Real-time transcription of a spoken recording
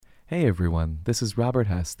Hey everyone, this is Robert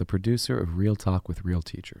Hess, the producer of Real Talk with Real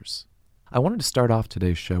Teachers. I wanted to start off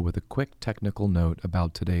today's show with a quick technical note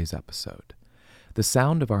about today's episode. The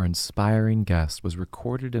sound of our inspiring guest was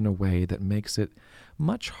recorded in a way that makes it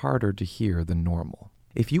much harder to hear than normal.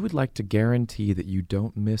 If you would like to guarantee that you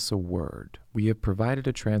don't miss a word, we have provided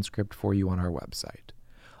a transcript for you on our website.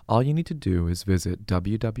 All you need to do is visit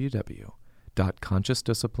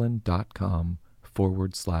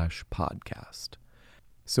www.consciousdiscipline.com/podcast.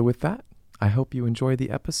 So with that, I hope you enjoy the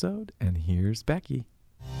episode, and here's Becky.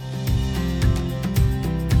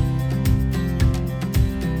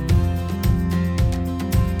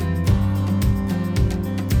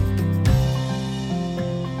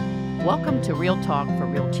 Welcome to Real Talk for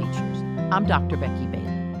Real Teachers. I'm Dr. Becky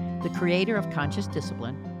Bailey, the creator of Conscious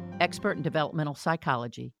Discipline, expert in developmental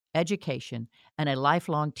psychology, education, and a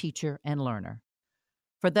lifelong teacher and learner.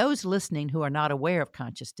 For those listening who are not aware of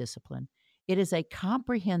Conscious Discipline, it is a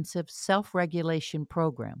comprehensive self-regulation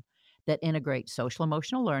program that integrates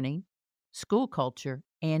social-emotional learning, school culture,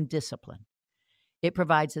 and discipline. It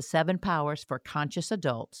provides the 7 powers for conscious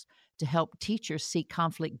adults to help teachers see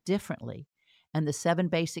conflict differently and the 7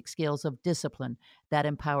 basic skills of discipline that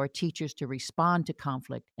empower teachers to respond to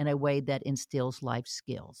conflict in a way that instills life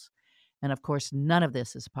skills. And of course, none of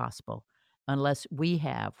this is possible unless we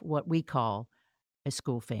have what we call a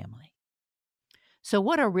school family. So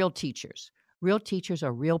what are real teachers? Real teachers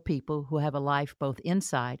are real people who have a life both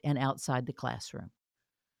inside and outside the classroom.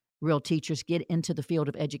 Real teachers get into the field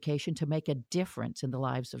of education to make a difference in the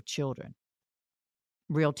lives of children.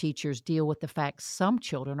 Real teachers deal with the fact some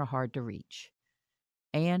children are hard to reach.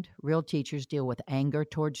 And real teachers deal with anger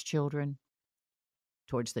towards children,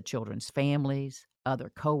 towards the children's families,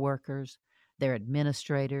 other coworkers, their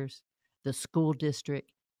administrators, the school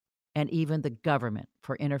district, and even the government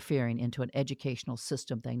for interfering into an educational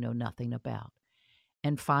system they know nothing about.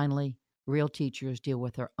 And finally, real teachers deal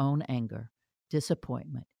with their own anger,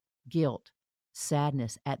 disappointment, guilt,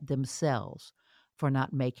 sadness at themselves for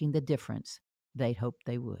not making the difference they'd hoped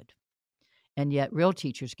they would. And yet, real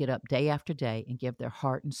teachers get up day after day and give their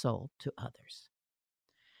heart and soul to others.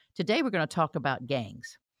 Today, we're going to talk about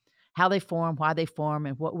gangs, how they form, why they form,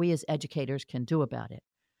 and what we as educators can do about it.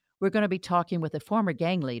 We're going to be talking with a former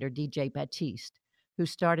gang leader, DJ Batiste, who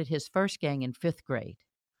started his first gang in 5th grade.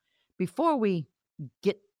 Before we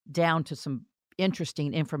get down to some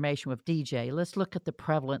interesting information with DJ, let's look at the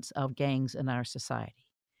prevalence of gangs in our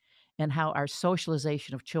society and how our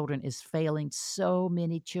socialization of children is failing so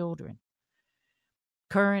many children.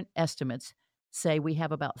 Current estimates say we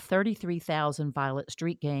have about 33,000 violent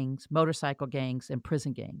street gangs, motorcycle gangs, and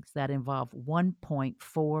prison gangs that involve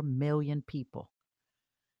 1.4 million people.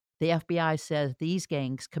 The FBI says these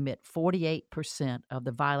gangs commit 48% of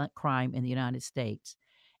the violent crime in the United States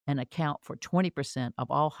and account for 20%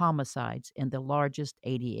 of all homicides in the largest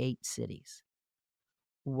 88 cities.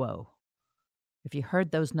 Whoa. If you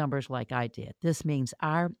heard those numbers like I did, this means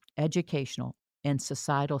our educational and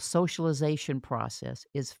societal socialization process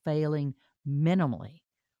is failing minimally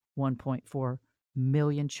 1.4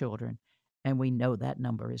 million children, and we know that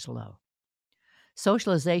number is low.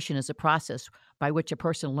 Socialization is a process by which a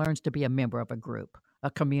person learns to be a member of a group,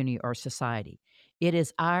 a community, or society. It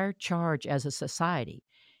is our charge as a society,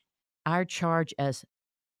 our charge as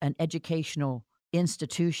an educational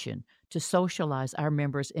institution to socialize our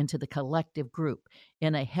members into the collective group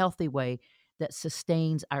in a healthy way that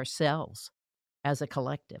sustains ourselves as a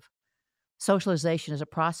collective. Socialization is a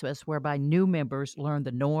process whereby new members learn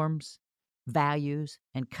the norms, values,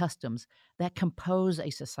 and customs that compose a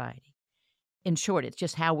society. In short, it's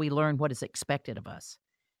just how we learn what is expected of us.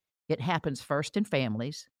 It happens first in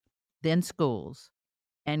families, then schools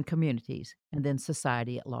and communities, and then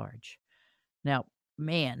society at large. Now,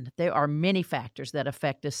 man, there are many factors that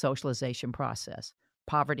affect this socialization process.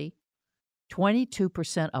 Poverty.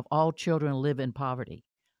 22% of all children live in poverty.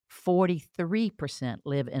 43%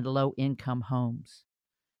 live in low-income homes.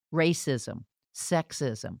 Racism,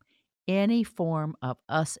 sexism, any form of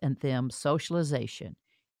us and them socialization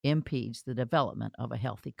impedes the development of a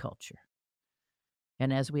healthy culture.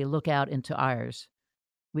 And as we look out into ours,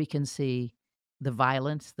 we can see the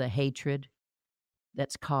violence, the hatred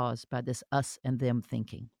that's caused by this us and them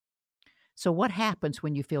thinking. So what happens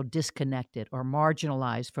when you feel disconnected or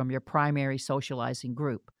marginalized from your primary socializing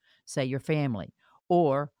group, say your family,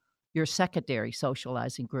 or your secondary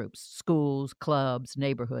socializing groups, schools, clubs,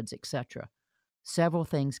 neighborhoods, etc.? Several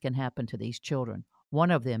things can happen to these children. One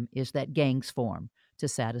of them is that gangs form to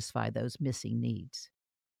satisfy those missing needs.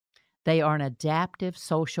 They are an adaptive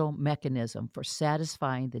social mechanism for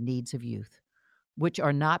satisfying the needs of youth, which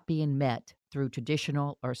are not being met through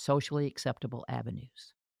traditional or socially acceptable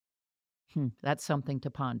avenues. That's something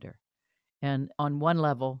to ponder. And on one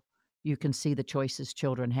level, you can see the choices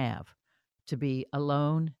children have to be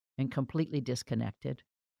alone and completely disconnected,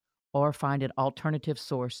 or find an alternative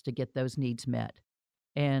source to get those needs met.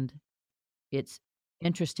 And it's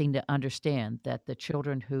interesting to understand that the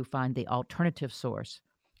children who find the alternative source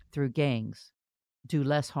through gangs do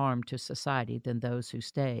less harm to society than those who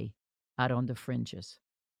stay out on the fringes,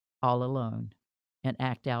 all alone, and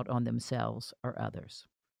act out on themselves or others,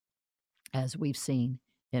 as we've seen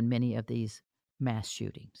in many of these mass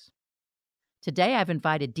shootings. Today, I've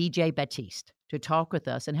invited DJ Batiste to talk with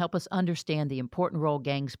us and help us understand the important role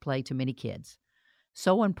gangs play to many kids.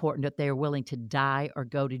 So important that they are willing to die or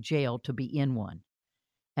go to jail to be in one,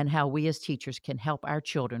 and how we as teachers can help our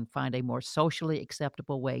children find a more socially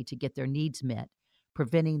acceptable way to get their needs met,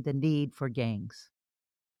 preventing the need for gangs.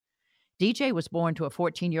 DJ was born to a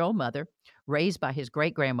 14-year-old mother, raised by his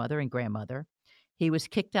great-grandmother and grandmother. He was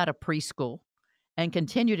kicked out of preschool and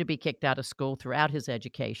continued to be kicked out of school throughout his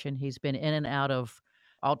education. He's been in and out of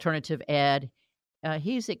alternative ed.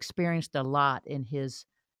 He's experienced a lot in his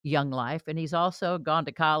young life, and he's also gone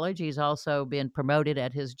to college. He's also been promoted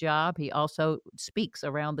at his job. He also speaks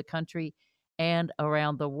around the country and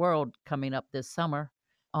around the world coming up this summer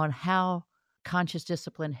on how conscious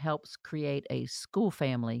discipline helps create a school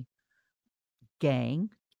family gang,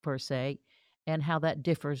 per se, and how that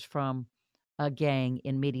differs from a gang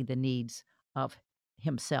in meeting the needs of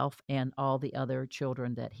himself and all the other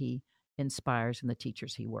children that he inspires and the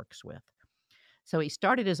teachers he works with. So he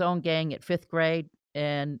started his own gang at 5th grade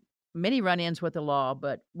and many run-ins with the law,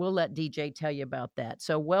 but we'll let DJ tell you about that.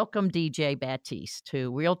 So welcome, DJ Batiste,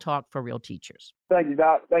 to Real Talk for Real Teachers. Thank you,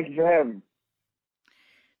 Doc. Thank you for having me.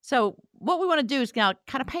 So what we want to do is now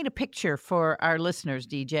kind of paint a picture for our listeners,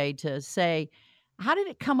 DJ, to say, how did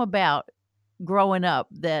it come about growing up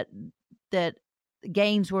that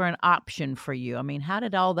gangs were an option for you? I mean, how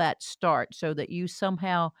did all that start so that you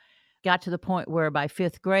somehow got to the point where by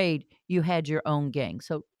 5th grade you had your own gang?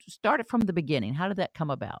 So start it from the beginning. How did that come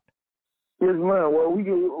about? Yes, ma'am. Well,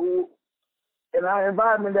 in our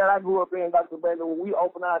environment that I grew up in, Dr. Baker, when we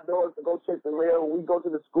open our doors to go check the mail, when we go to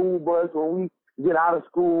the school bus, when we get out of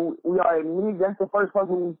school, that's the first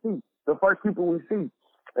person we see, the first people we see.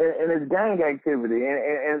 And it's gang activity.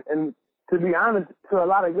 And to be honest, to a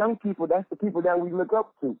lot of young people, that's the people that we look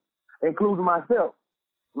up to, including myself.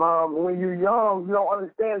 When you're young, you don't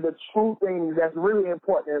understand the true things that's really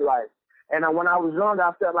important in life. And when I was young,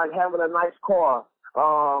 I felt like having a nice car,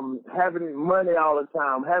 having money all the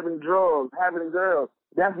time, having drugs, having girls.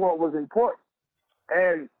 That's what was important.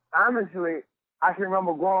 And honestly, I can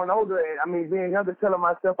remember growing older, being younger, telling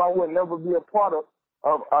myself I would never be a part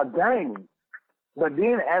of a gang. But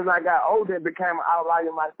then as I got older and became an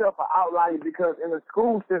outlier myself, an outlier because in the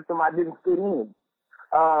school system I didn't fit in.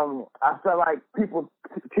 I felt like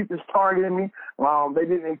teachers targeted me. They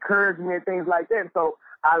didn't encourage me and things like that. So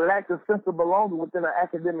I lacked a sense of belonging within an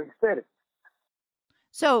academic setting.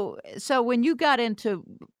 So when you got into,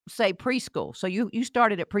 say, preschool, so you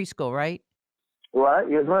started at preschool, right? Right,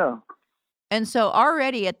 yes, ma'am. And so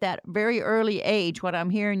already at that very early age, what I'm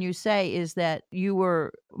hearing you say is that you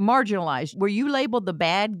were marginalized. Were you labeled the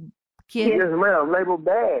bad kid? Yes, ma'am, labeled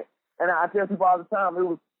bad. And I tell people all the time, it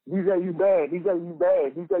was, DJ, you bad, DJ, you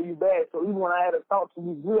bad, DJ, you bad. So even when I had a thought to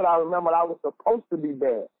be good, I remember I was supposed to be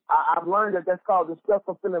bad. I've learned that that's called the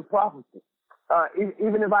self-fulfilling prophecy.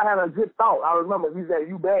 Even if I had a good thought, I remember, DJ,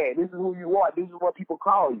 you bad. This is who you are. This is what people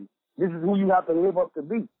call you. This is who you have to live up to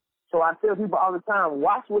be. So I tell people all the time,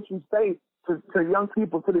 watch what you say to young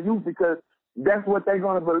people, to the youth, because that's what they're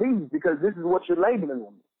going to believe, because this is what you're labeling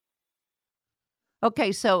them.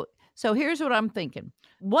 Okay, so here's what I'm thinking.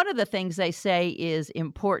 One of the things they say is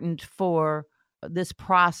important for this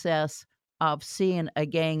process of seeing a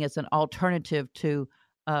gang as an alternative to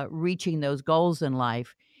reaching those goals in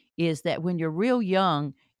life is that when you're real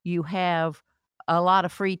young, you have a lot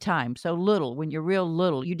of free time. So when you're real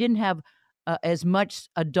little, you didn't have as much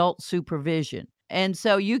adult supervision. And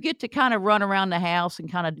so you get to kind of run around the house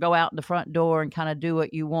and kind of go out the front door and kind of do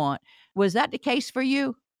what you want. Was that the case for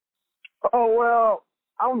you? Oh, well,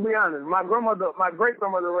 I'm going to be honest. My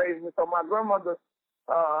great-grandmother raised me, so my grandmother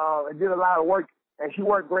did a lot of work, and she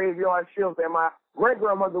worked graveyard shifts, and my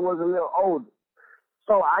great-grandmother was a little older.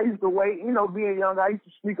 So I used to wait, being young, I used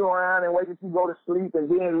to sneak around and wait until she go to sleep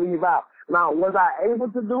and then leave out. Now, was I able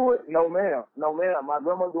to do it? No, ma'am. No, ma'am. My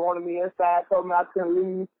grandmother wanted me inside, told me I couldn't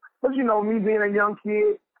leave. But, me being a young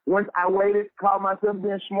kid, once I waited, called myself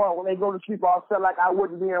being smart. When they go to sleep, I felt like I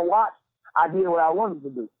wasn't being watched. I did what I wanted to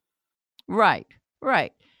do. Right.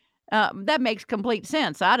 That makes complete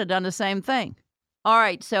sense. I'd have done the same thing. All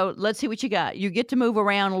right, so let's see what you got. You get to move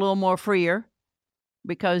around a little more freer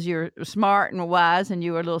because you're smart and wise and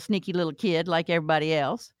you were a little sneaky little kid like everybody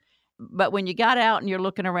else. But when you got out and you're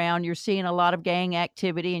looking around, you're seeing a lot of gang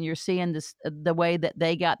activity and you're seeing this the way that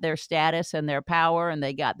they got their status and their power and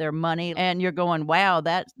they got their money. And you're going, wow,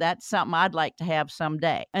 that's something I'd like to have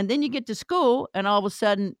someday. And then you get to school and all of a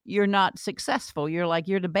sudden you're not successful.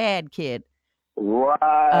 You're the bad kid. Right.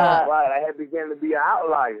 I had begun to be an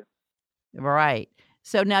outlier. Right.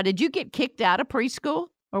 So now, did you get kicked out of preschool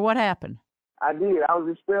or what happened? I did. I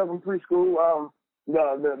was expelled from preschool.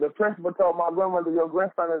 The principal told my grandmother, your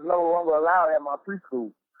grandson is no longer allowed at my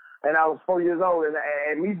preschool. And I was 4 years old.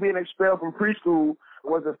 And me being expelled from preschool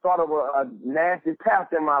was the start of a nasty path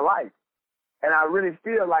in my life. And I really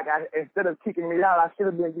feel like instead of kicking me out, I should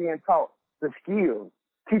have been being taught the skills,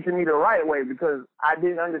 teaching me the right way because I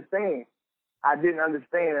didn't understand. And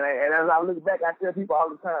as I look back, I tell people all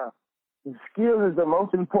the time, skills is the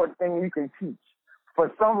most important thing you can teach.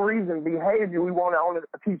 For some reason, behavior we want to only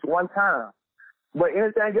teach one time. But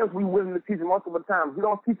anything else, we're willing to teach multiple times. You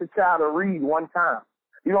don't teach a child to read one time.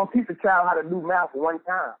 You don't teach a child how to do math one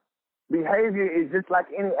time. Behavior is just like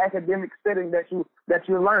any academic setting that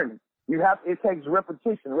you're learning. It takes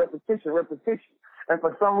repetition. And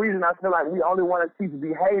for some reason, I feel like we only want to teach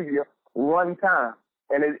behavior one time.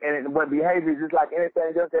 But behavior is just like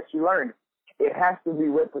anything else that you learn. It has to be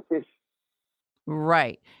repetition.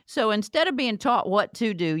 Right. So instead of being taught what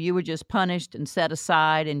to do, you were just punished and set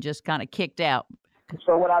aside and just kind of kicked out.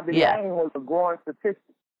 So what I began was a growing statistic.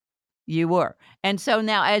 You were. And so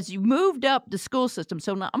now as you moved up the school system,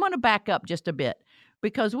 so now I'm going to back up just a bit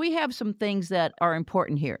because we have some things that are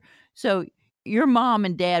important here. So your mom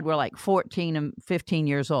and dad were like 14 and 15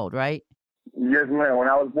 years old, right? Yes, ma'am. When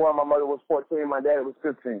I was born, my mother was 14, my dad was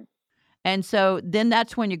 15. And so then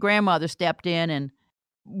that's when your grandmother stepped in and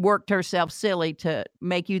worked herself silly to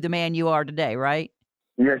make you the man you are today, right?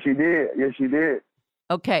 Yes, she did.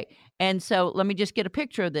 Okay. And so let me just get a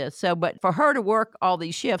picture of this. So, but for her to work all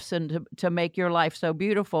these shifts and to make your life so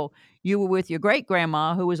beautiful, you were with your great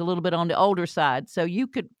grandma who was a little bit on the older side. So you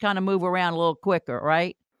could kind of move around a little quicker,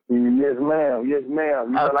 right? Yes, ma'am. You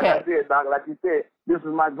know, okay. Like I said, Doc, like you said, this is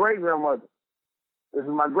my great grandmother.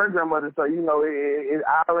 So, you know,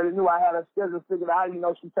 I already knew I had a schedule figured out. You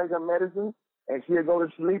know, she'd take her medicine and she'd go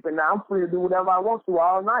to sleep, and now I'm free to do whatever I want to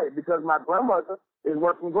all night because my grandmother is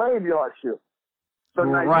working graveyard shift. So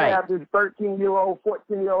now you have this 13-year-old,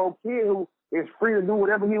 14-year-old kid who is free to do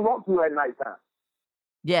whatever he wants to at nighttime.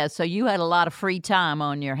 Yeah, so you had a lot of free time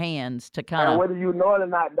on your hands to kind of... And whether you know it or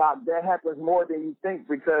not, Doc, that happens more than you think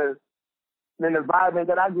because in the environment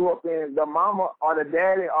that I grew up in, the mama or the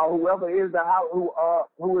daddy or whoever is the house,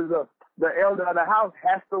 who is the elder of the house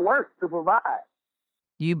has to work to provide.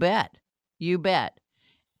 You bet.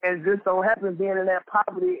 And just so happens being in that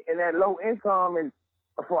poverty and that low income, and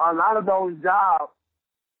for a lot of those jobs,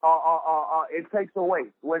 it takes away,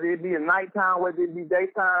 whether it be at nighttime, whether it be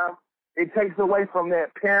daytime, it takes away from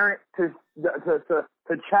that parent to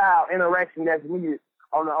child interaction that's needed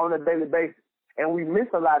on a daily basis. And we miss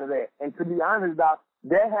a lot of that. And to be honest, Doc,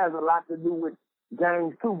 that has a lot to do with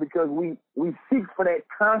gangs too, because we seek for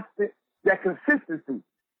that consistency.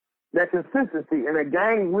 And a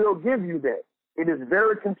gang will give you that. It is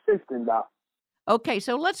very consistent, Doc. Okay,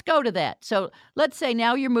 so let's go to that. So let's say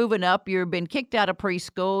now you're moving up, you've been kicked out of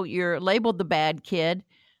preschool, you're labeled the bad kid,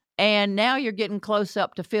 and now you're getting close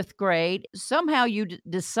up to 5th grade. Somehow you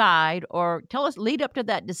decide, or tell us, lead up to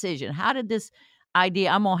that decision. How did this idea,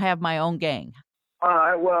 I'm going to have my own gang?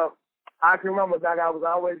 Well, I can remember, Doc, I was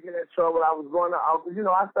always getting in trouble. I was going to, you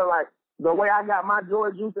know, I felt like the way I got my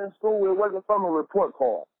joy juice in school, it wasn't from a report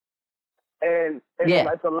card. And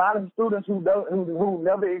it's a lot of students who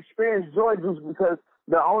never experienced joy juice because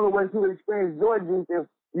the only way to experience joy juice is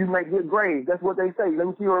you make good grades. That's what they say. Let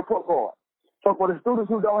me see your report card. So for the students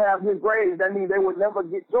who don't have good grades, that means they would never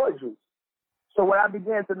get joy juice. So when I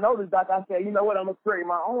began to notice, Doc, I said, you know what, I'm going to create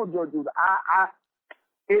my own joy juice.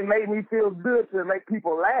 It made me feel good to make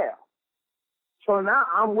people laugh. So now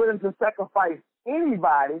I'm willing to sacrifice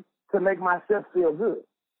anybody to make myself feel good.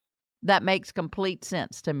 That makes complete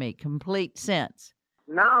sense to me. Complete sense.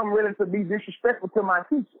 Now I'm willing to be disrespectful to my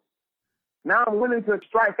teacher. Now I'm willing to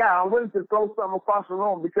strike out. I'm willing to throw something across the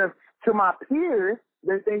room because to my peers,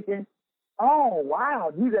 they're thinking, oh,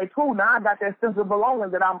 wow, DJ cool. Now I got that sense of belonging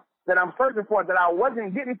that I'm searching for, that I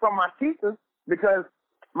wasn't getting from my teachers because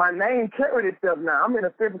my name carried itself now. I'm in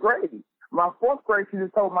the 5th grade. My 4th grade teacher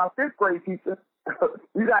told my 5th grade teacher,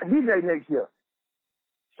 you got DJ next year.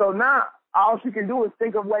 So now all she can do is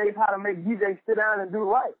think of ways how to make DJ sit down and do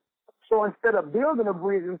right. So instead of building a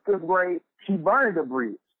bridge in 5th grade, she burned the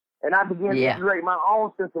bridge. And I began to integrate my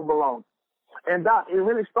own sense of belonging. And Doc, it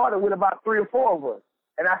really started with about 3 or 4 of us.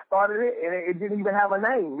 And I started it, and it didn't even have a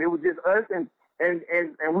name. It was just us, and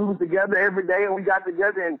we was together every day, and we got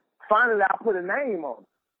together, and finally I put a name on it.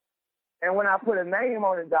 And when I put a name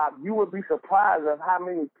on it, Doc, you would be surprised of how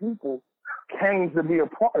many people came to be a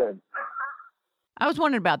part of it. I was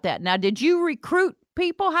wondering about that. Now, did you recruit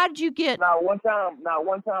people? How did you get? Not one time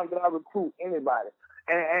did I recruit anybody.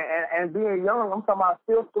 And being young, I'm talking about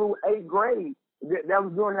still through 8th grade. That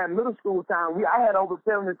was during that middle school time. I had over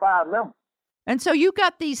 75 members. And so you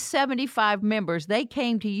got these 75 members. They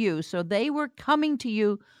came to you. So they were coming to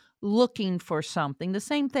you looking for something, the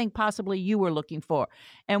same thing possibly you were looking for.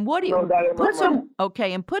 And what do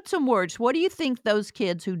you put some words? What do you think those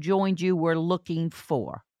kids who joined you were looking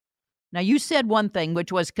for? Now, you said one thing,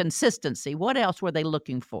 which was consistency. What else were they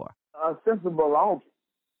looking for? A sense of belonging.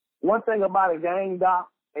 One thing about a gang, Doc,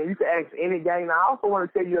 and you can ask any gang. Now, I also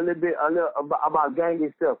want to tell you a little about gang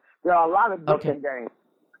itself. There are a lot of different gangs.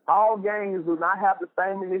 All gangs do not have the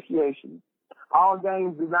same initiation. All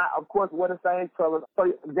gangs do not, of course, wear the same colors.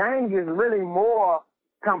 So gang is really more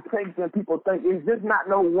complex than people think. It's just not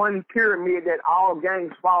no one pyramid that all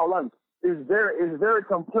gangs fall under. It's very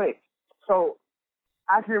complex. So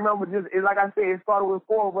I can remember like I said, it started with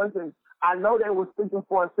 4 of us, and I know they were seeking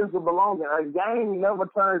for a sense of belonging. A gang never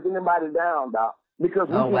turns anybody down, Doc, because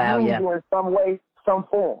we can use you in some way, some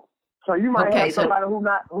form. So you might have somebody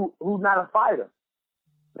who's not a fighter.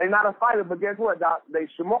 They're not a fighter, but guess what, Doc? They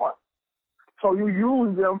smart. So you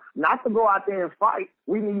use them not to go out there and fight.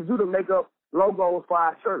 We need you to make up logos for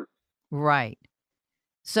our shirts. Right.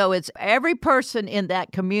 So it's every person in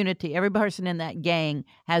that community, every person in that gang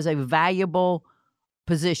has a valuable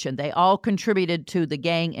position. They all contributed to the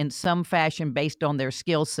gang in some fashion based on their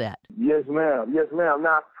skill set. Yes, ma'am. Yes, ma'am.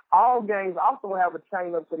 Now, all gangs also have a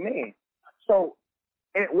chain of command. So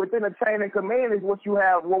within a chain of command is what you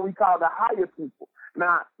have, what we call the higher people.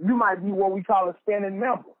 Now, you might be what we call a standing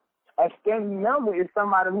member. A standing member is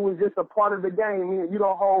somebody who is just a part of the gang, meaning you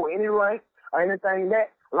don't hold any rank or anything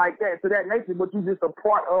like that to that nature, but you're just a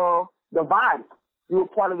part of the body. You're a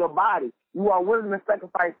part of the body. You are willing to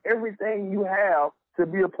sacrifice everything you have to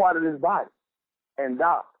be a part of this body. And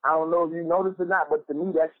Doc, I don't know if you noticed or not, but to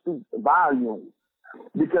me that speaks volumes.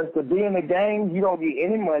 Because to be in the gang, you don't get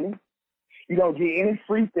any money. You don't get any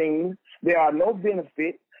free things. There are no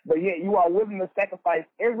benefits. But yet you are willing to sacrifice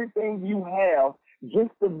everything you have just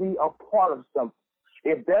to be a part of something.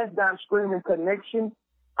 If that's not screaming connection,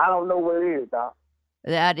 I don't know what it is, Doc.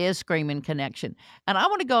 That is screaming connection. And I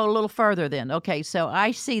want to go a little further then. Okay, so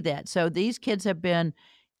I see that. So these kids have been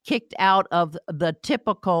kicked out of the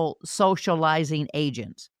typical socializing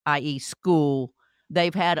agents, i.e. school.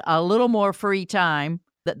 They've had a little more free time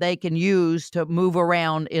that they can use to move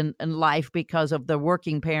around in life because of the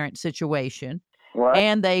working parent situation. Right.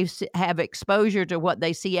 And they have exposure to what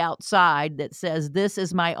they see outside that says, this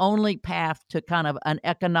is my only path to kind of an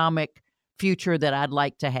economic future that I'd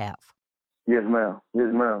like to have. Yes, ma'am. Yes,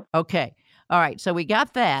 ma'am. Okay. All right. So we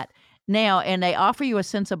got that. Now, and they offer you a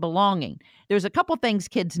sense of belonging. There's a couple things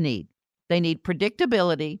kids need. They need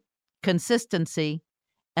predictability, consistency,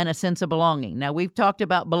 and a sense of belonging. Now, we've talked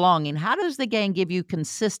about belonging. How does the gang give you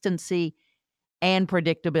consistency and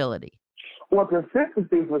predictability? Well,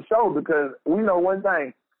 consistency for sure, because we know one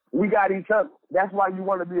thing. We got each other. That's why you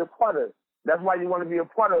want to be a part of it. That's why you want to be a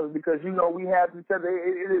part of it, because you know we have each other.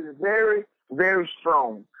 It is very, very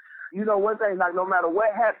strong. You know one thing, like no matter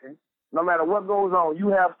what happens, no matter what goes on, you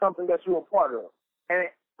have something that you're a part of. And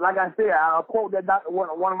like I said, a quote that one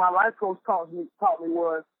of my life coaches taught me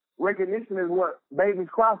was, recognition is what babies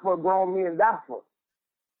cry for, grown men die for.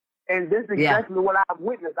 And this is exactly what I've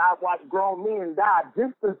witnessed. I've watched grown men die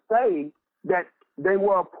just to say that they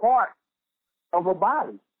were a part of a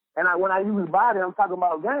body. And when I use body, I'm talking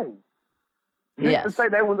about gangs. Just to say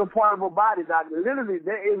they was a part of a body, Doc. Literally,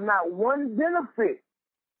 there is not one benefit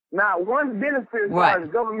as far as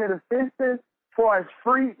government assistance, as far as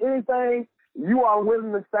free anything, you are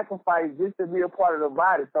willing to sacrifice just to be a part of the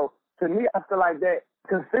body. So to me, I feel like that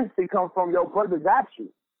consistency comes from your brother got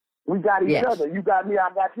you. We got each other. You got me,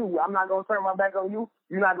 I got you. I'm not gonna turn my back on you.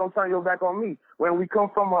 You're not gonna turn your back on me. When we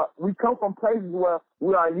come from places where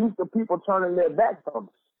we are used to people turning their backs on us.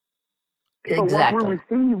 Exactly. So once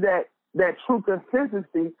we receive that true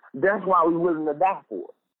consistency, that's why we're willing to die for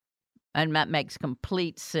it. And that makes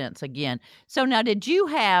complete sense again. So now did you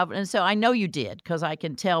have, and so I know you did, because I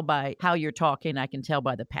can tell by how you're talking, I can tell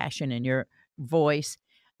by the passion in your voice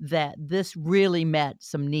that this really met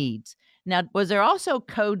some needs. Now, was there also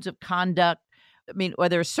codes of conduct? I mean, was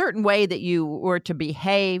there a certain way that you were to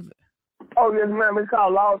behave? Oh, yes, ma'am. It's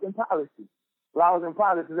called laws and policies. laws and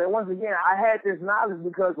policies. And once again, I had this knowledge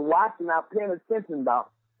because watching, I paying attention,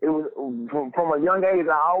 Doc. It was from a young age,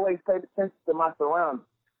 I always paid attention to my surroundings.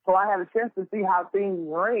 So I had a chance to see how things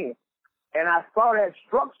ran. And I saw that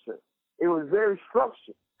structure. It was very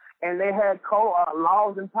structured. And they had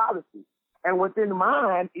laws and policies. And within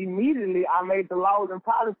mine, immediately I made the laws and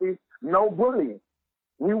policies no bullying.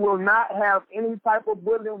 We will not have any type of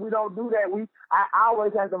bullying. We don't do that. I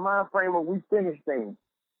always have the mind frame of we finish things.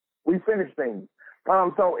 We finish things.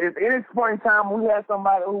 So if any point in time we had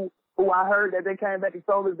somebody who I heard that they came back and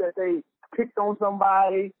told us that they picked on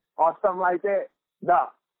somebody or something like that,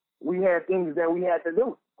 Doc, we had things that we had to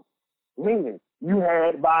do. Meaning, you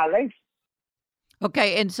had violations.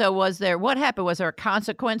 Okay, and so what happened? Was there a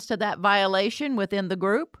consequence to that violation within the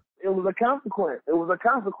group? It was a consequence. It was a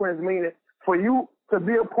consequence, meaning for you to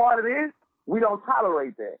be a part of this, we don't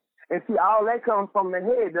tolerate that. And see, all that comes from the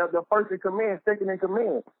head, the first in command, second in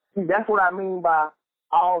command. See, that's what I mean by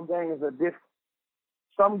all gangs are different.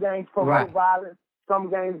 Some gangs promote violence,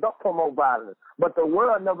 some gangs don't promote violence. But the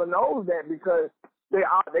world never knows that because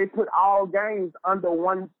they put all gangs under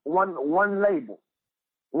one label,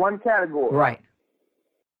 one category.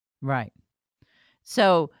 Right.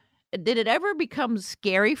 So did it ever become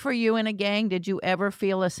scary for you in a gang? Did you ever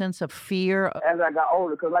feel a sense of fear? As I got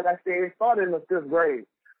older, because like I said, it started in the 5th grade.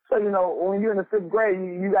 So, when you're in the 5th grade,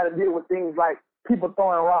 you got to deal with things like people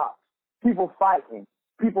throwing rocks, people fighting,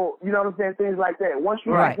 people, you know what I'm saying, things like that. Once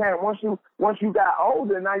you got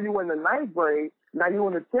older, now you in the 9th grade, now you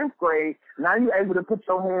in the 10th grade, now you're able to put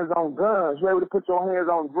your hands on guns, you're able to put your hands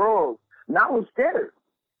on drugs. Now I'm scared.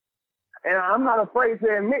 And I'm not afraid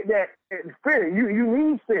to admit that fear. You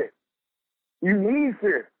need fear. You need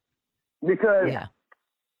fear. Because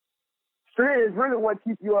fear is really what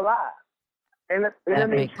keeps you alive. And let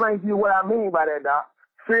me explain to you what I mean by that, Doc.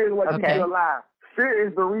 Fear is what keeps you alive. Fear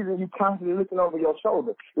is the reason you constantly looking over your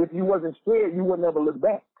shoulder. If you wasn't scared, you would never look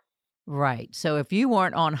back. Right. So if you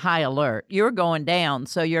weren't on high alert, you're going down.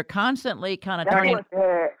 So you're constantly kind of turning. That's what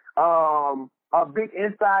had a big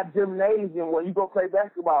inside gymnasium where you go play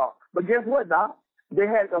basketball. But guess what, Doc? They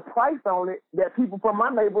had a price on it that people from my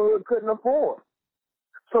neighborhood couldn't afford.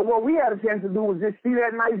 So what we had a chance to do was just see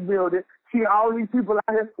that nice building, see all these people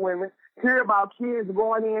out here swimming, hear about kids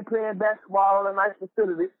going in playing basketball in a nice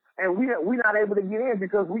facility, and we're not able to get in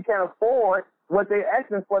because we can't afford what they're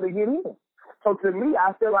asking for to get in. So to me,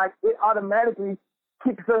 I feel like it automatically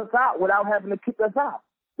kicks us out without having to kick us out.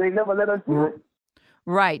 They never let us in.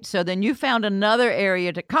 Right. So then you found another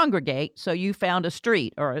area to congregate. So you found a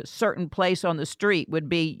street or a certain place on the street would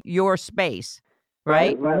be your space,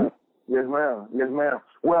 right? Yes, ma'am.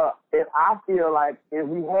 Well, if I feel like if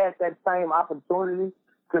we had that same opportunity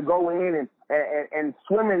to go in and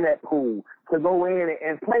swim in that pool, to go in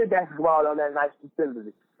and play basketball on that nice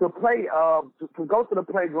facility, to play, to go to the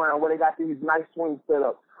playground where they got these nice swings set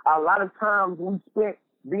up. A lot of times we spent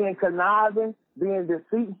being conniving, being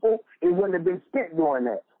deceitful. It wouldn't have been spent doing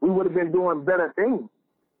that. We would have been doing better things.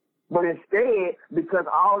 But instead, because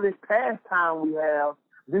all this pastime we have,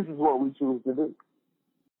 this is what we choose to do.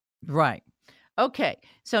 Right. Okay.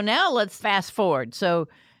 So now let's fast forward. So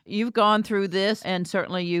you've gone through this, and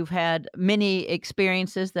certainly you've had many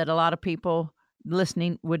experiences that a lot of people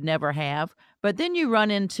listening would never have. But then you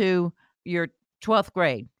run into your 12th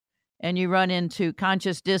grade, and you run into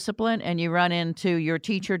conscious discipline, and you run into your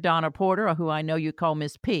teacher, Donna Porter, who I know you call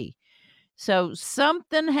Miss P. So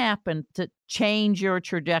something happened to change your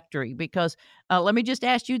trajectory, because let me just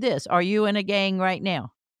ask you this. Are you in a gang right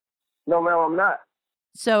now? No, ma'am, I'm not.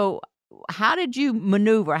 So how did you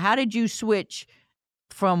maneuver? How did you switch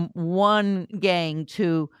from one gang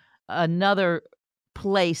to another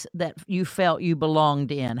place that you felt you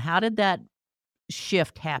belonged in? How did that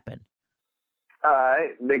shift happen?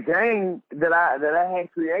 The gang that I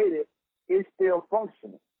had created is still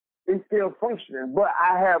functioning. It's still functioning, but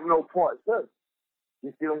I have no part to it.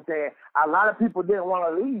 You see what I'm saying? A lot of people didn't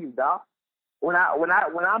want to leave, Doc. When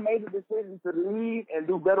I made the decision to leave and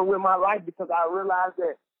do better with my life, because I realized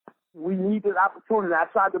that we need this opportunity, I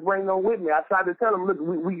tried to bring them with me. I tried to tell them, look,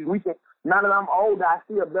 we can. Now that I'm older, I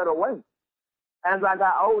see a better way. As I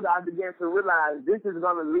got older, I began to realize this is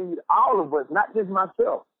going to lead all of us, not just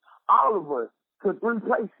myself, all of us, to 3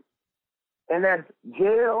 places. And that's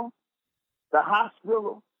jail, the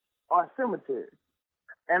hospital, or cemetery.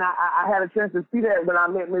 And I had a chance to see that when I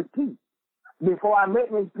met Miss P. Before I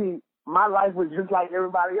met Miss P, my life was just like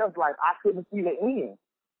everybody else's life. I couldn't see the end.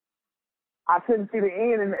 I couldn't see the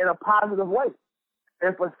end in a positive way.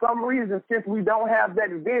 And for some reason, since we don't have that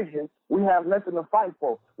vision, we have nothing to fight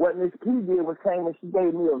for. What Miss P did was came and she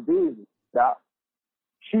gave me a vision, Doc.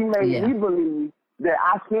 She made me believe that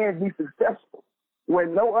I can be successful.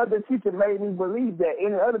 When no other teacher made me believe that.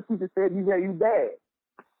 Any other teacher said, DJ, you bad.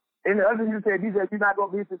 Any other teacher said, DJ, you're not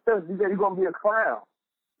going to be successful. DJ, you're going to be a clown.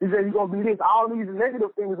 DJ, you're going to be this. All these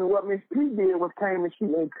negative things. And what Miss P did was came and she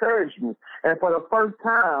encouraged me. And for the first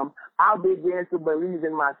time, I began to believe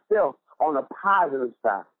in myself on a positive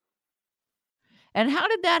side. And how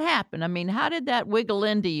did that happen? I mean, how did that wiggle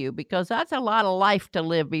into you? Because that's a lot of life to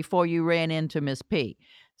live before you ran into Miss P.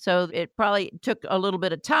 So it probably took a little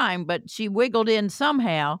bit of time, but she wiggled in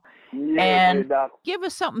somehow. And give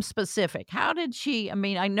us something specific. How did she, I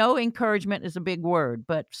mean, I know encouragement is a big word,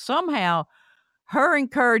 but somehow her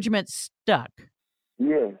encouragement stuck.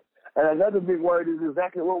 Yes. And another big word is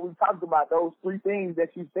exactly what we talked about, those three things that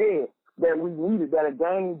you said that we needed, that a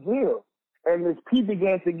game gives. And Miss P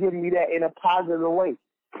began to give me that in a positive way.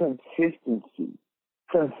 Consistency.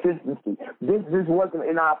 This wasn't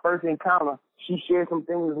in our first encounter. She shared some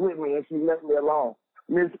things with me and she left me alone.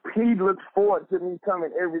 Miss P looks forward to me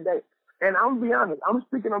coming every day. And I'm going to be honest, I'm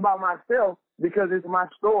speaking about myself because it's my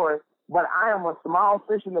story, but I am a small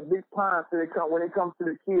fish in a big pond when it comes to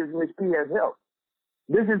the kids Miss P has helped.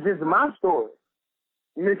 This is just my story.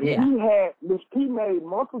 Miss P made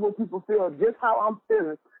multiple people feel just how I'm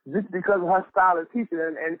feeling just because of her style of teaching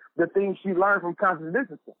and the things she learned from conscious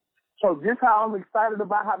discipline. So just how I'm excited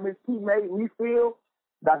about how Miss P made me feel,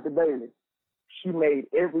 Dr. Bailey, she made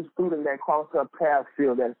every student that crossed her path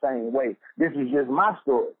feel that same way. This is just my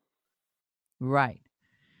story. Right.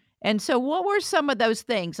 And so what were some of those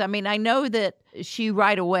things? I mean, I know that she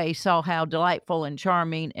right away saw how delightful and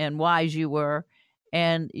charming and wise you were,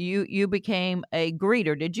 and you became a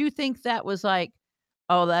greeter. Did you think that was like,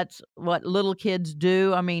 oh, that's what little kids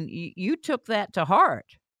do? I mean, you took that to heart.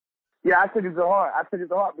 Yeah, I took it to heart.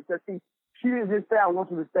 Because she didn't just say, I want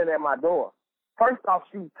you to stand at my door. First off,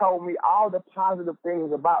 she told me all the positive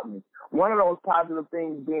things about me. One of those positive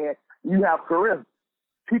things being you have charisma.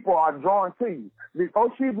 People are drawn to you. Before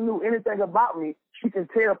she even knew anything about me, she can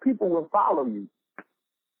tell people will follow you.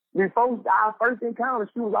 Before our first encounter,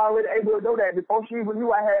 she was already able to do that. Before she even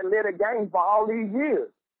knew I had led a game for all these years,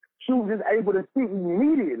 she was just able to see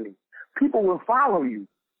immediately people will follow you.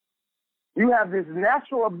 You have this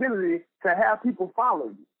natural ability to have people follow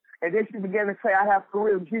you. And then she began to say, I have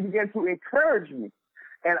charisma. She began to encourage me.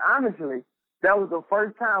 And honestly, that was the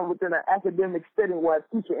first time within an academic setting where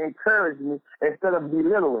a teacher encouraged me instead of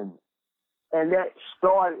belittling me. And that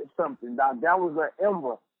started something, Doc. That was an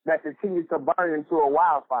ember that continued to burn into a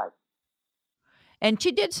wildfire. And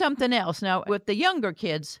she did something else. Now, with the younger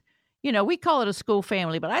kids, you know, we call it a school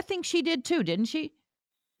family, but I think she did too, didn't she?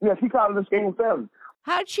 Yeah, she called it a school family.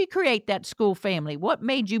 How did she create that school family? What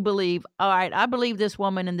made you believe, all right, I believe this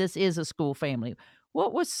woman and this is a school family?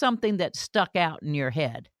 What was something that stuck out in your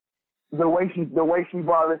head? The way she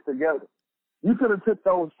brought us together. You could have took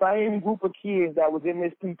those same group of kids that was in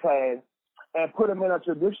this P class and put them in a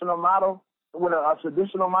traditional model with a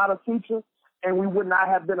traditional model teacher, and we would not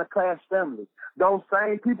have been a class family. Those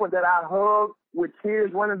same people that I hugged with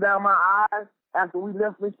tears running down my eyes after we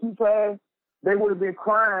left this P class, they would have been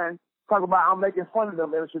crying, talking about I'm making fun of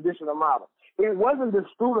them in a traditional model. It wasn't the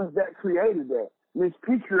students that created that. Miss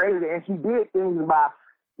P created it, and she did things by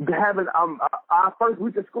having our first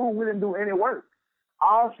week of school, we didn't do any work.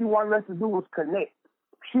 All she wanted us to do was connect.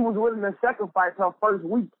 She was willing to sacrifice her first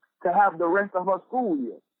week to have the rest of her school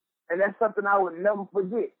year. And that's something I would never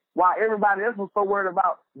forget. While everybody else was so worried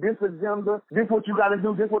about this agenda, this what you got to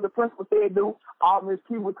do, this what the principal said do, all Miss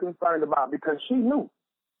P was concerned about because she knew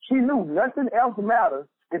nothing else matters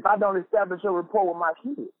if I don't establish a rapport with my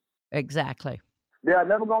kids. Exactly. They're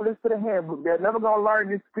never going to listen to the handbook. They're never going to learn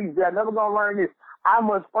this speech. They're never going to learn this. I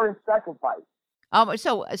must first sacrifice.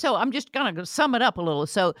 So I'm just going to sum it up a little.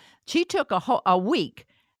 So she took a week,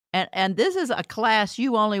 and this is a class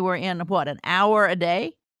you only were in, what, an hour a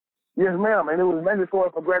day? Yes, ma'am, and it was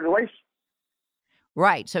mandatory for graduation.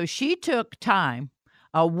 Right. So she took time,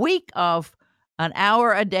 a week of an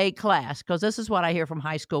hour a day class, because this is what I hear from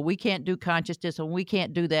high school. We can't do conscious discipline. We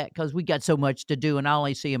can't do that because we got so much to do and I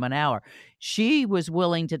only see them an hour. She was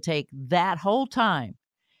willing to take that whole time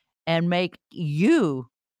and make you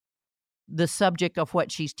the subject of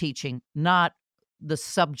what she's teaching, not the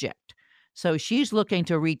subject. So she's looking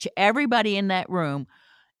to reach everybody in that room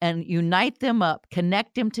and unite them up,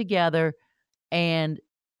 connect them together, and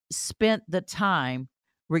spent the time,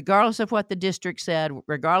 regardless of what the district said,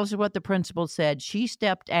 regardless of what the principal said, she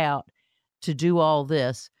stepped out to do all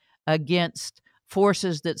this against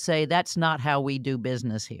forces that say that's not how we do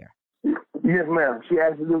business here. Yes, ma'am. She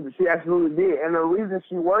absolutely did. And the reason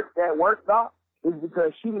she worked that work, Doc, is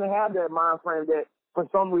because she didn't have that mind frame that for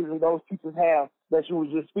some reason those teachers have that she was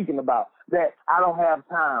just speaking about, that I don't have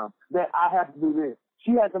time, that I have to do this.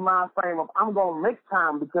 She had the mind frame of, I'm going to make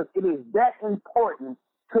time because it is that important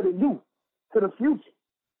to the youth, to the future.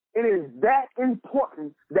 It is that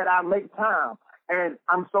important that I make time. And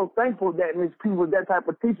I'm so thankful that Ms. P was that type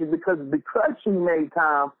of teacher because she made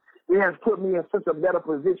time, it has put me in such a better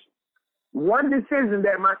position. One decision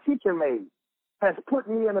that my teacher made has put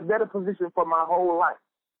me in a better position for my whole life.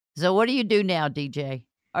 So what do you do now, DJ?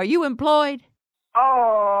 Are you employed?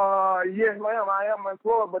 Oh, yes, ma'am. I am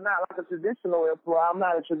employed, but not like a traditional employee. I'm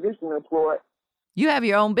not a traditional employee. You have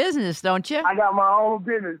your own business, don't you? I got my own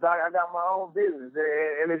business, Doc. I got my own business,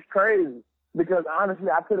 and it's crazy because honestly,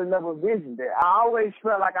 I could have never envisioned that. I always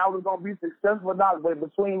felt like I was gonna be successful, Doc. But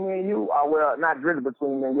between me and you, well, not really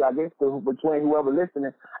between me and you, I guess between whoever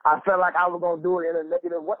listening, I felt like I was gonna do it in a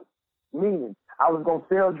negative way. Meaning, I was gonna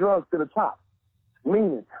sell drugs to the top.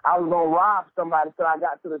 Meaning, I was gonna rob somebody till I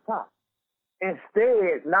got to the top.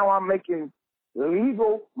 Instead, now I'm making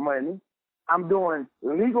legal money. I'm doing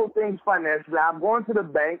legal things financially. I'm going to the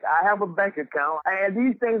bank. I have a bank account. And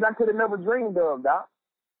these things I could have never dreamed of, Doc.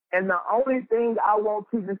 And the only thing I want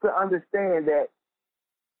teachers to understand that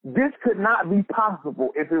this could not be possible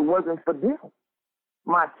if it wasn't for them.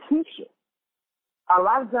 My teacher. A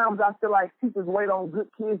lot of times I feel like teachers wait on good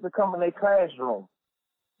kids to come in their classroom.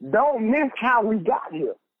 Don't miss how we got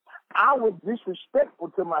here. I was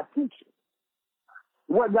disrespectful to my teacher.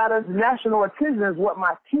 What got us national attention is what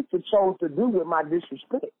my teacher chose to do with my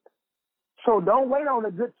disrespect. So don't wait on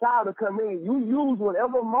a good child to come in. You use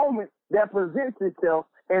whatever moment that presents itself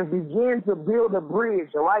and begin to build a bridge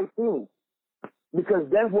right then. Because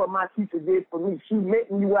that's what my teacher did for me. She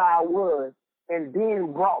met me where I was and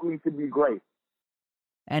then brought me to be great.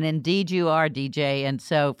 And indeed you are, DJ. And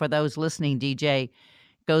so for those listening, DJ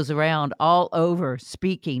goes around all over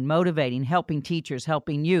speaking, motivating, helping teachers,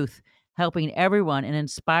 helping youth, helping everyone and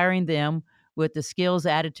inspiring them with the skills,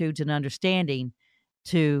 attitudes, and understanding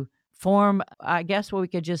to form, I guess what we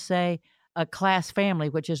could just say, a class family,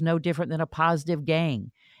 which is no different than a positive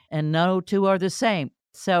gang. And no two are the same.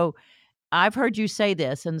 So I've heard you say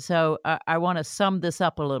this, and so I want to sum this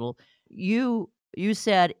up a little. You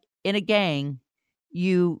said in a gang,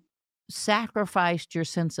 you sacrificed your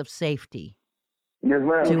sense of safety. Yes,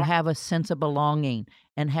 ma'am. To have a sense of belonging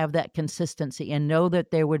and have that consistency and know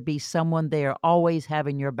that there would be someone there always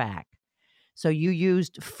having your back. So you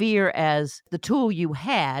used fear as the tool you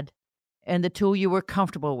had and the tool you were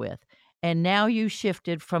comfortable with. And now you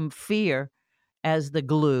shifted from fear as the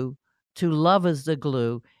glue to love as the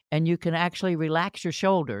glue, and you can actually relax your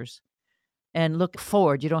shoulders and look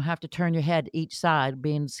forward. You don't have to turn your head each side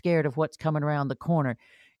being scared of what's coming around the corner.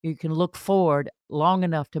 You can look forward long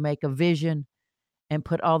enough to make a vision and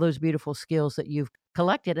put all those beautiful skills that you've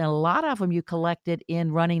collected. And a lot of them you collected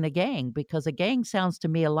in running a gang, because a gang sounds to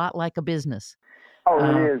me a lot like a business. Oh,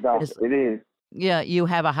 it is, Doctor. It is. Yeah, you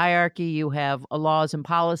have a hierarchy, you have laws and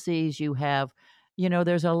policies, you have,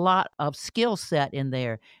 there's a lot of skill set in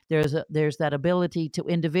there. There's that ability to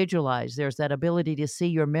individualize. There's that ability to see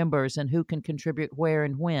your members and who can contribute where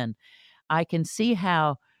and when. I can see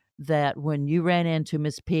how that when you ran into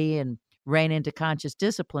Ms. P and ran into Conscious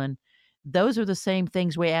Discipline, those are the same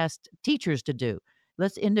things we asked teachers to do.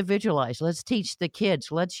 Let's individualize. Let's teach the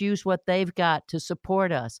kids. Let's use what they've got to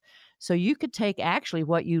support us. So you could take actually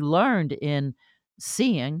what you learned in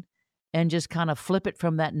seeing and just kind of flip it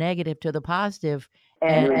from that negative to the positive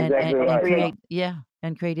and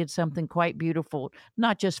created something quite beautiful,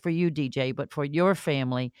 not just for you, DJ, but for your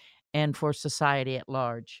family and for society at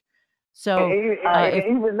large. So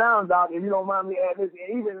even now, Doc, if you don't mind me adding this,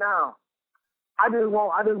 even now, I just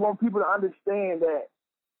want people to understand that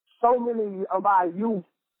so many of our youth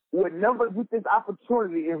would never get this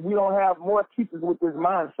opportunity if we don't have more teachers with this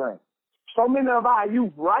mind frame. So many of our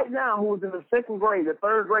youth right now who is in the second grade, the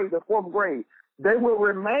third grade, the fourth grade, they will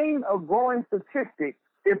remain a growing statistic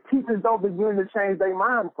if teachers don't begin to change their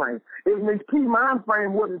mind frame. If Ms. P mind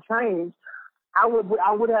frame wouldn't change, I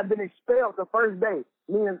would have been expelled the first day.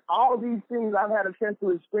 Meaning all these things I've had a chance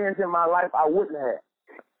to experience in my life, I wouldn't have.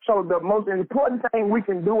 So the most important thing we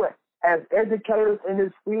can do as educators in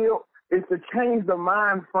this field is to change the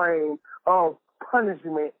mind frame of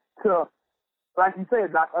punishment to, like you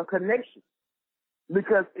said, Doc, a connection.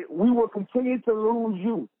 Because we will continue to lose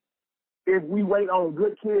youth if we wait on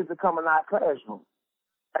good kids to come in our classroom.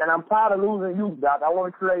 And I'm tired of losing youth, Doc. I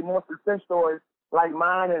want to create more success stories like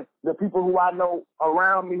mine and the people who I know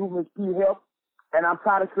around me who Ms. P helped. And I'm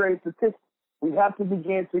tired of creating statistics. We have to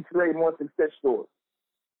begin to create more success stories.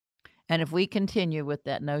 And if we continue with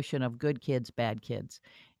that notion of good kids, bad kids,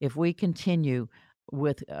 if we continue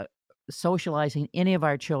with socializing any of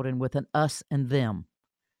our children with an us and them.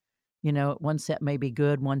 One set may be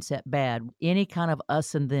good, one set bad. Any kind of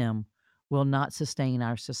us and them will not sustain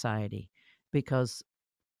our society, because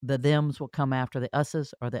the thems will come after the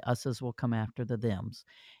us's, or the us's will come after the thems.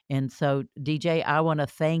 And so, DJ, I want to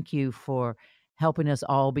thank you for helping us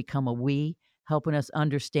all become a we, helping us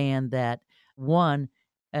understand that, one,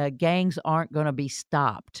 gangs aren't going to be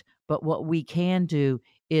stopped, but what we can do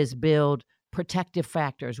is build protective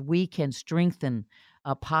factors. We can strengthen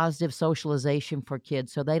a positive socialization for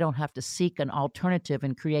kids so they don't have to seek an alternative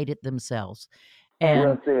and create it themselves. And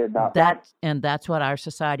Well said, Doc. that's what our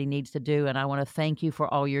society needs to do. And I want to thank you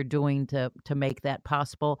for all you're doing to make that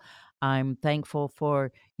possible. I'm thankful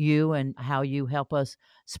for you and how you help us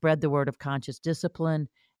spread the word of conscious discipline,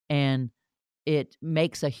 and it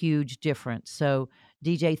makes a huge difference. So,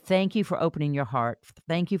 DJ, thank you for opening your heart.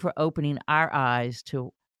 Thank you for opening our eyes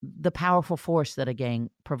to the powerful force that a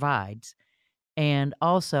gang provides, and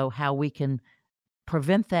also how we can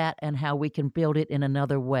prevent that and how we can build it in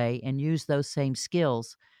another way and use those same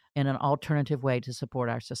skills in an alternative way to support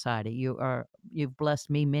our society. You've blessed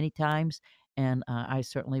me many times, and I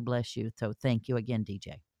certainly bless you. So thank you again,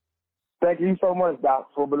 DJ. Thank you so much,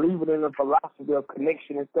 Doc, for believing in the philosophy of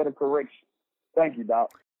connection instead of correction. Thank you,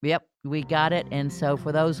 Doc. Yep, we got it. And so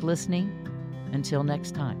for those listening, until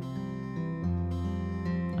next time,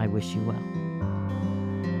 I wish you well.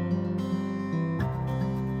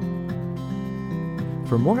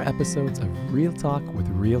 For more episodes of Real Talk with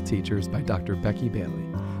Real Teachers by Dr. Becky Bailey,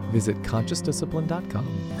 visit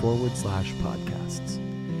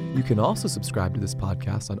consciousdiscipline.com/podcasts. You can also subscribe to this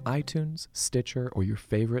podcast on iTunes, Stitcher, or your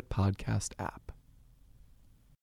favorite podcast app.